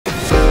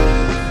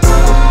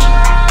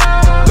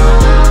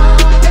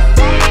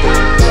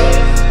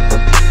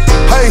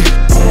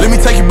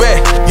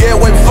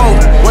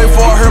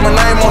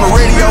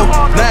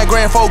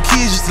4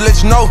 kids just to let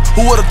you know.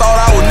 Who would've thought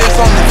I was next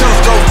on the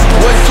telescope?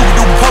 Wasn't super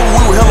duper poor,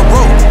 we were hella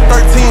broke.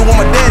 13 with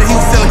my daddy, he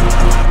was selling.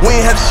 We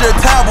ain't had to share a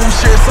towel, but we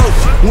shared soap.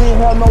 We ain't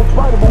had no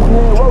spider, but we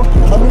had roast.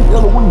 I mean,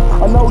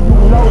 Eloise, I know you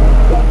know.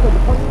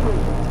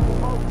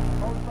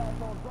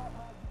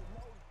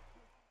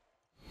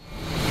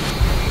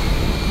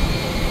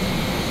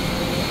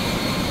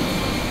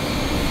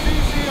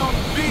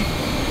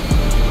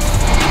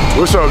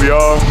 What's up,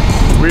 y'all?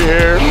 We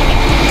here.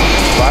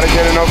 About to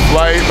get enough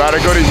flight. About to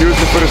go to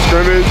Houston for the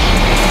scrimmage.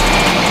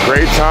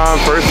 Great time.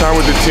 First time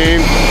with the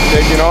team.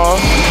 Taking off.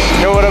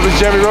 Yo, what up, it's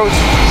Jeremy Roach.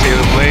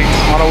 Taylor Blake.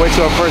 On our way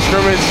to our first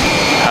scrimmage.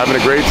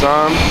 Having a great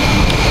time.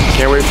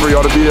 Can't wait for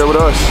y'all to be there with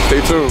us. Stay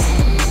tuned.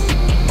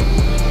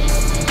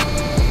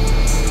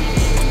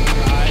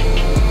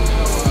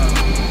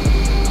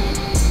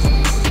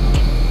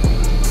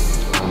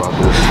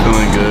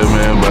 Feeling good,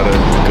 man. About to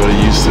go to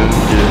Houston,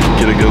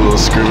 get a good little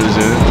scrimmage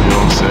in, you know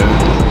what I'm saying?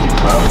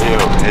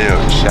 Hey, yo,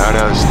 shout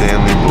out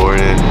Stanley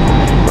Borden,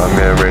 my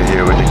man right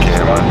here with the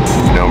camera.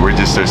 You know, we're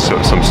just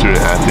some student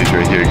athletes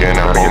right here getting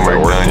our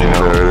homework done, you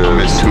know. I'm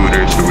his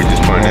tutor, so we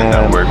just putting in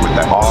that work with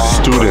that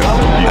Student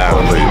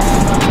athlete.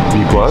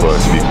 B+? B+.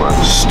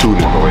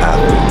 Student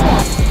athlete.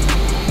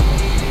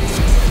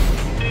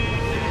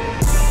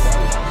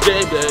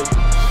 Game day.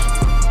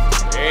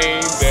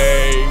 Game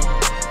day.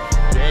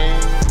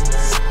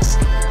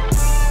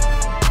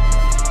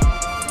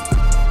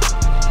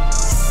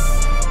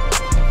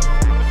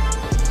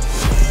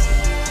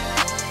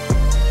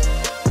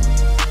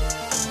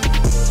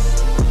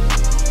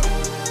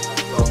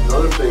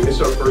 Another thing, this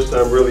is our first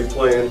time really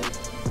playing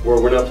where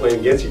we're not playing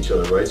against each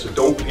other, right? So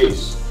don't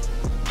pace.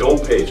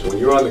 Don't pace. When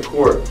you're on the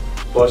court,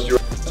 bust your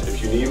ass.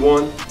 If you need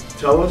one,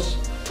 tell us.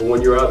 But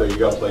when you're out there, you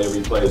got to play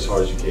every play as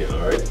hard as you can,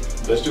 all right?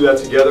 Let's do that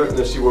together and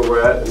let's see where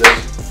we're at and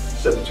let's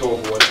set the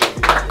tone for what's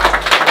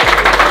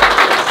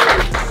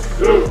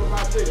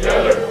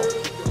together.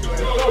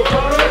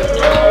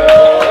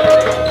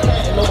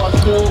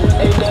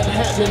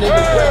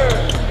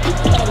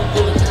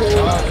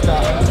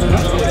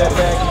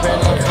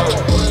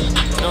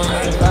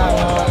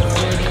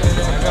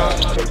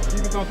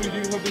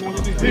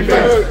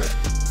 Defense.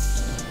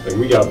 Like,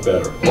 we got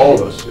better, all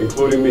of us,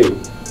 including me.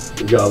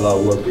 We got a lot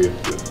of work we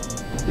have to do.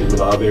 There's a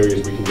lot of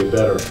areas we can get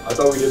better. I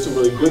thought we did some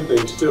really good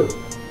things too.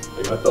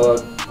 Like I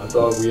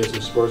thought we had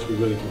some spurts we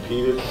really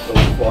competed, some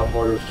we fought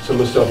harder. Some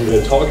of the stuff we've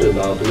been talking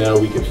about, but now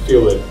we can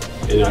feel it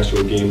in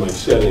actual game-like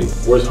setting.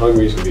 We're as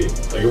hungry as can be.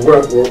 Like if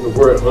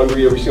we're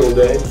hungry every single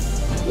day,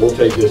 we'll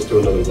take this to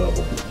another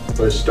level.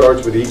 But it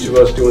starts with each of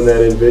us doing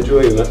that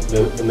individually,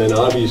 and then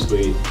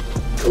obviously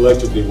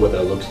collectively what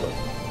that looks like.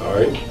 All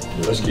right,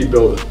 let's keep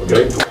building,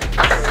 okay?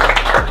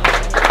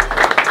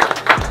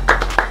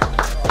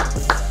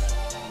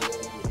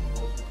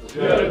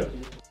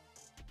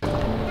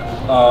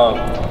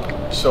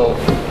 So,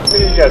 how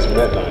many of you guys have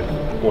met Ninth?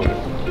 One.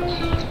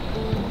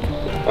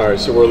 All right,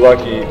 so we're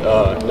lucky.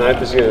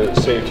 Ninth is going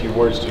to say a few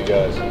words to you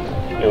guys.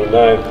 You know,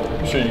 Ninth,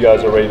 I'm sure you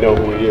guys already know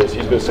who he is.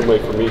 He's been somebody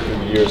for me through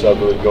the years I've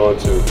really gone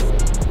to.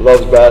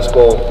 Loves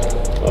basketball,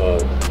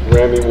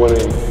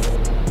 Grammy-winning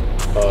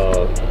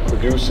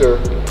producer,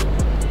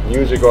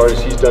 music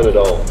artist. He's done it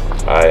all.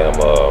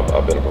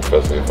 I've been a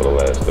professor here for the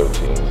last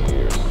 13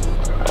 years.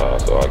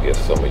 So I guess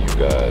some of you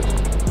guys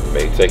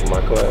may take my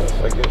class,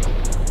 I guess.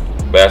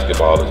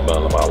 Basketball has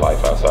been my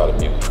life outside of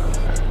music.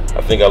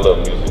 I think I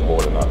love music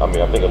more than I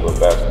think I love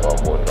basketball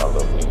more than I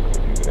love music,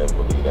 if you can ever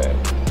believe that,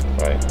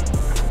 right?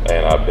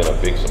 And I've been a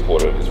big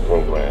supporter of this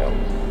program.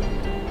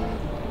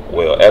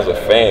 Well, as a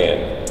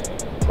fan,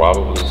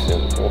 probably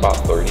since for about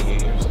 30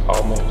 years,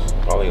 almost,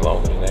 probably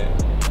longer than that.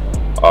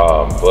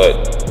 But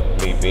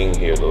me being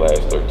here the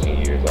last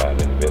 13 years, I've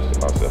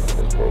invested myself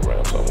in this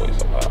program some way,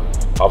 somehow.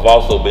 I've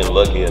also been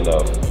lucky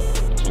enough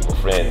to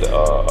befriend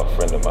a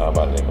friend of mine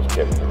by the name of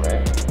Kevin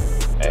Durant.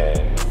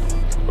 And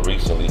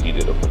recently he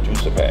did a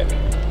producer pack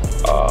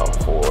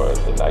for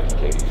the Nike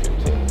KD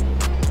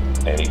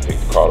 15. And he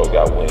picked Cardo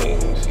Got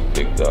Wings, he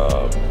picked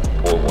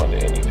Boy Wonder,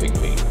 and he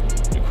picked me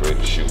to create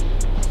the shoe.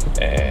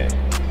 And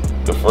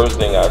the first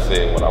thing I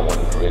said when I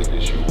wanted to create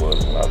this shoe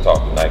was, when I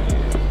talked to Nike,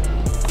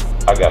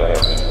 I gotta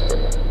have this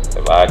prepared.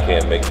 If I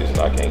can't make this and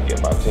I can't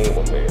get my team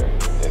prepared,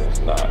 then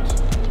it's not,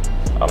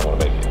 I don't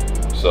wanna make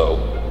it. So,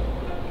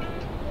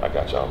 I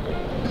got y'all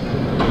prepared.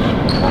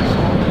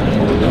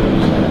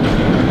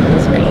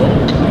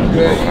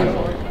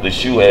 The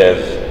shoe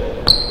has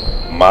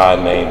my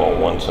name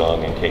on one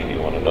tongue and KD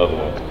on another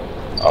one.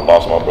 I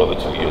lost my brother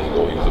 2 years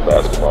ago. He was a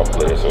basketball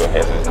player, so it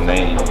has his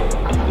name on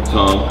the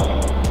tongue.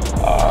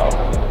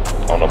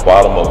 On the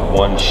bottom of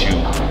one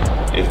shoe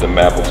is the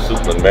map of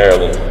Suitland,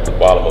 Maryland. The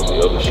bottom of the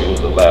other shoe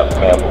is the map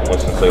of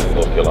Winston-Salem,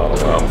 North Carolina,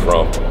 where I'm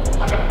from.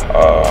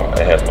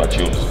 It has my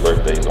children's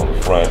birthdays on the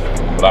front.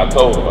 But I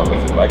told him, I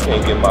said, if I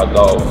can't get my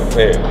dogs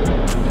prepared,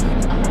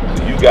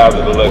 so you guys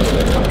are the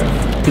legends.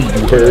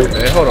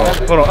 Hey, hold on,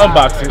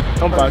 unbox it.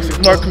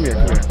 Mark, come here,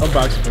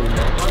 unbox it for me,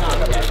 man.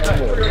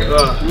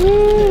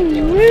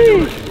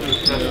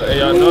 Hey,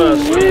 y'all know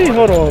that.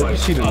 Hold on. You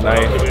see the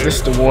knife. This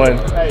is the one.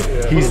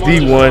 He's the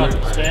one.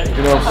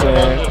 You know what I'm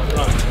saying?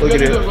 Look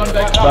at it.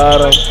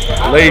 Bottom.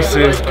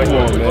 Laces. Come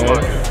on,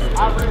 man.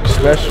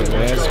 Special,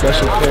 man.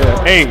 Special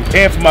pair. Hey,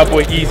 and for my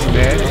boy Easy,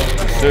 man.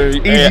 Sir, easy.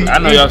 Hey, I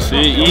know y'all see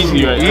it.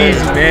 Easy right here.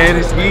 Easy, man.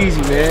 It's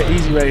easy, man.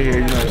 Easy right here.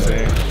 You know what I'm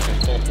saying?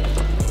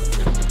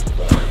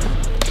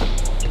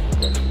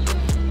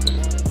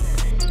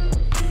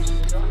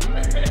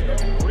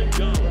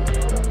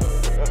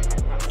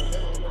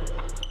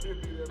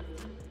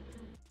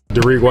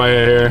 Riq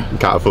Wyatt here.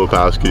 Kyle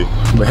Filipowski.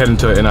 We're heading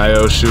to an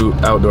NIL Shoot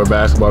outdoor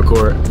basketball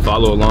court.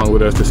 Follow along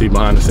with us to see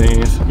behind the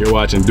scenes. You're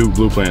watching Duke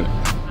Blue Planet.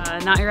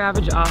 Not your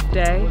average off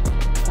day.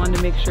 Wanted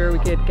to make sure we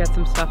could get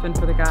some stuff in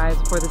for the guys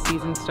before the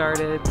season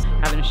started.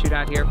 Having a shoot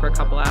out here for a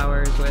couple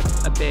hours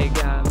with a big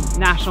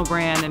national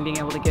brand and being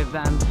able to give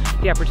them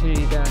the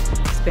opportunity to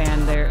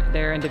expand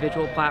their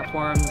individual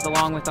platforms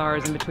along with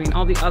ours in between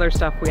all the other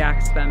stuff we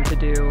asked them to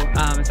do.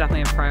 It's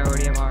definitely a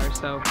priority of ours.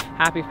 So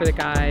happy for the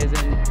guys.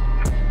 And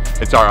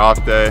it's our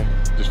off day.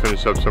 Just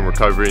finished up some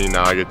recovery, and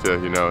now I get to,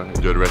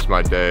 enjoy the rest of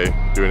my day,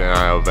 do an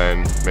NIL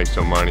event, make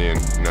some money, and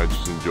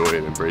just enjoy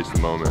it, embrace the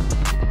moment.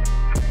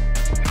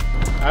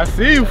 I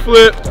see you,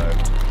 Flip.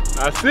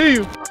 I see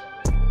you.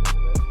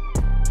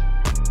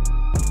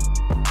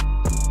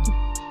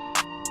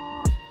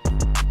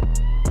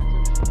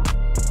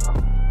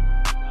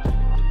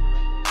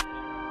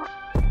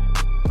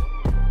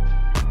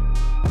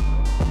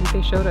 I think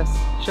they showed us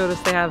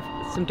they have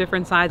some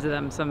different sides of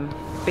them, some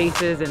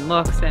faces and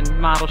looks and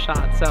model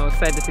shots. So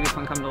excited to see this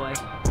one come to life.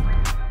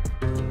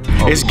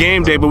 It's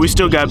game day, but we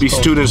still gotta be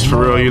students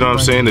for real, you know what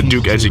I'm saying? The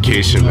Duke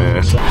education,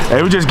 man.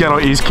 Hey, we just got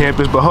on East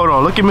Campus, but hold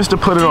on, look at Mr.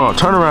 Put It On.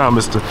 Turn around,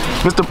 Mr.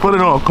 Put It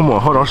On. Come on,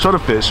 hold on, show the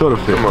fit, hold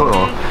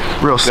on.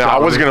 Real stuff. Yeah, I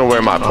was gonna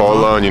wear my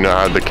polo and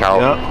I had the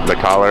collar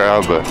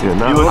out, but I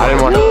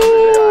didn't want to.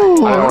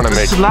 I don't want to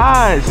make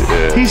slides.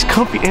 Yeah. He's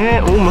comfy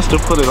and Mr.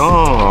 Put It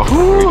On.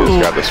 We just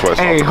got the sweats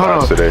off hold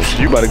on. Today.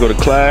 You about to go to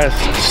class,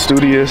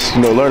 studious,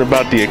 learn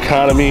about the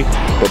economy,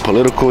 the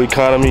political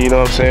economy, you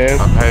know what I'm saying?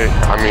 Hey,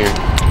 I mean,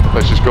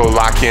 let's just go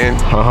lock in,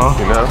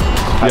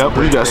 Yep,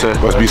 what you got, sir?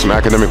 Must be some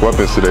academic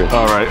weapons today.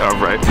 All right.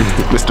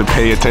 Mr.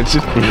 Pay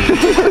Attention.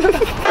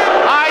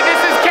 Hi,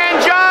 this is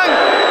Ken Jung,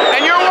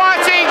 and you're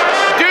watching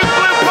Duke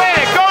Blue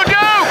Planet. Go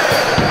Duke!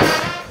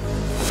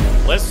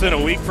 Less than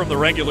a week from the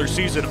regular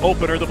season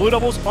opener, the Blue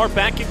Devils are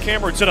back in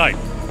Cameron tonight.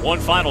 One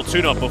final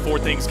tune-up before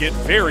things get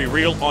very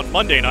real on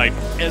Monday night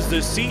as the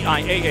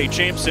CIAA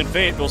champs in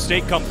Fayetteville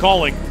State come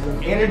calling.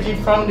 Energy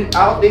from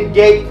out the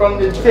gate from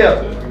the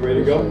tip. You ready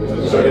to go? A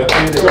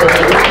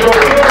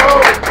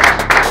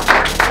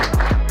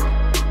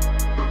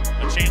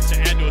chance to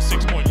add to a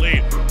 6-point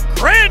lead.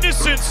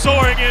 Grandison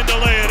soaring in to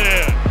lay it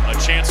in. A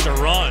chance to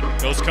run.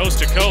 Goes coast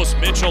to coast.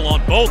 Mitchell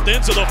on both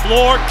ends of the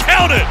floor.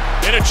 Count it!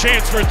 And a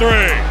chance for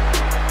three.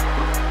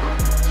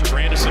 So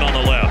Grandison on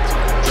the left.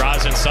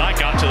 Drives inside,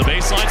 got to the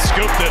baseline,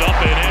 scooped it up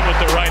and in with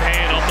the right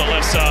hand off the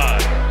left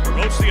side.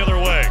 Roach the other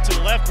way. To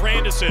the left,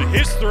 Grandison.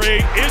 His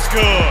three is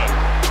good.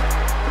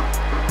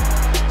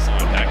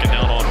 Backing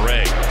down on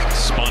Ray.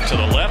 Spun to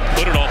the left,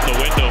 put it off the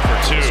window for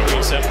two.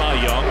 Screen set by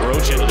Young.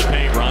 Roach into the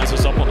paint,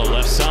 rises up on the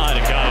left side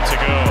and got it to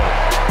go.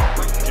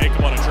 Jacob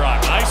on a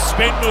drive. Nice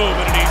spin move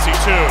and an easy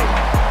two.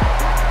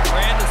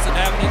 Grandison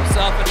having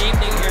himself an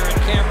evening here in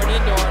Cameron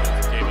Indoor.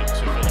 Gave it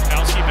to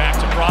Filipowski, back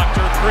to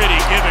Proctor. Pretty,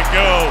 give it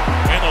go.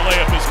 And the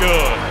layup is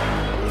good.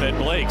 Fed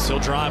Blakes, he'll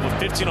drive with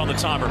 15 on the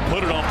timer, put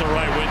it off the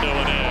right window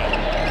and in.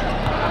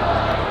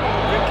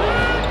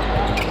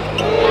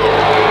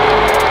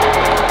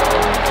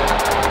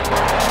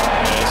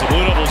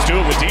 Blue Devils do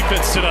it with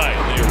defense tonight.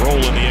 They roll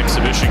in the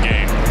exhibition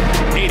game,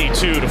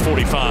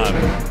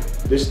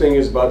 82-45. This thing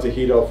is about to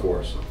heat up for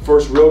us.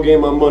 First real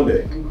game on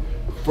Monday.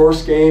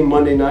 First game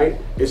Monday night,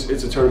 it's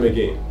a tournament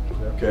game.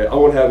 Okay, I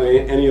won't have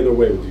it any other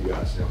way with you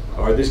guys.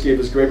 All right, this gave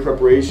us great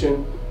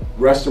preparation,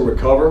 rest and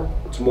recover.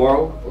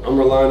 Tomorrow, I'm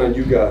relying on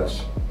you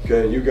guys.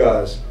 Okay, you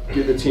guys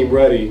get the team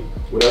ready.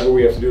 Whatever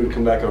we have to do to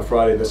come back on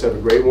Friday, let's have a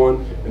great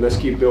one and let's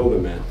keep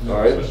building, man. All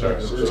right, let's go.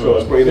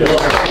 Let's bring it in.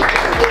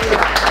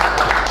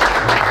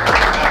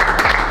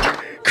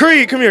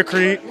 Creed, come here,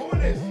 Creed.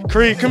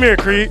 Creed, come here,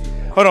 Creed.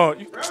 Hold on.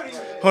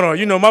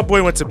 My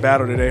boy went to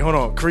battle today. Hold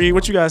on, Creed,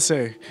 what you guys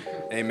say?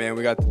 Hey, man,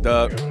 we got the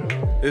dub.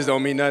 This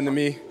don't mean nothing to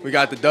me. We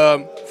got the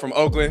dub from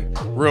Oakland.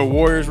 Real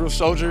warriors, real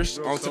soldiers.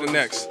 On to the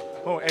next.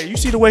 Oh, hey, you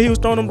see the way he was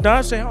throwing them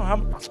dimes?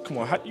 Come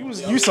on,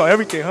 you saw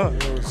everything, huh?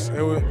 It was, you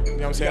know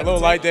what I'm saying? A little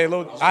light day.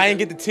 I ain't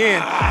get the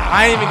 10.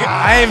 I ain't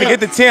even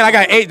get the 10. I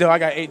got 8 though.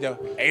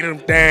 8 of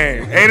them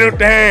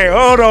dang.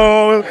 Hold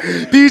on.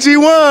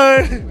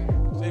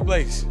 PG1. Jay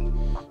Blakes.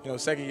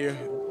 Second year,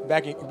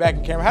 back in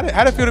Cameron.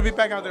 How'd it feel to be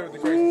back out there with the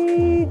crazy?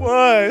 Ooh,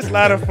 boy, it's a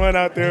lot of fun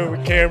out there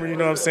with Cameron, you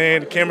know what I'm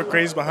saying? The Cameron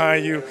crazy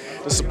behind you.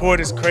 The support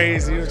is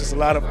crazy. It was just a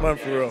lot of fun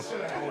for real.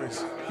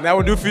 And that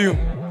will do for you.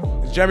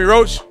 It's Jeremy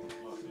Roach.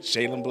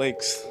 Jalen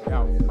Blakes.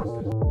 Out.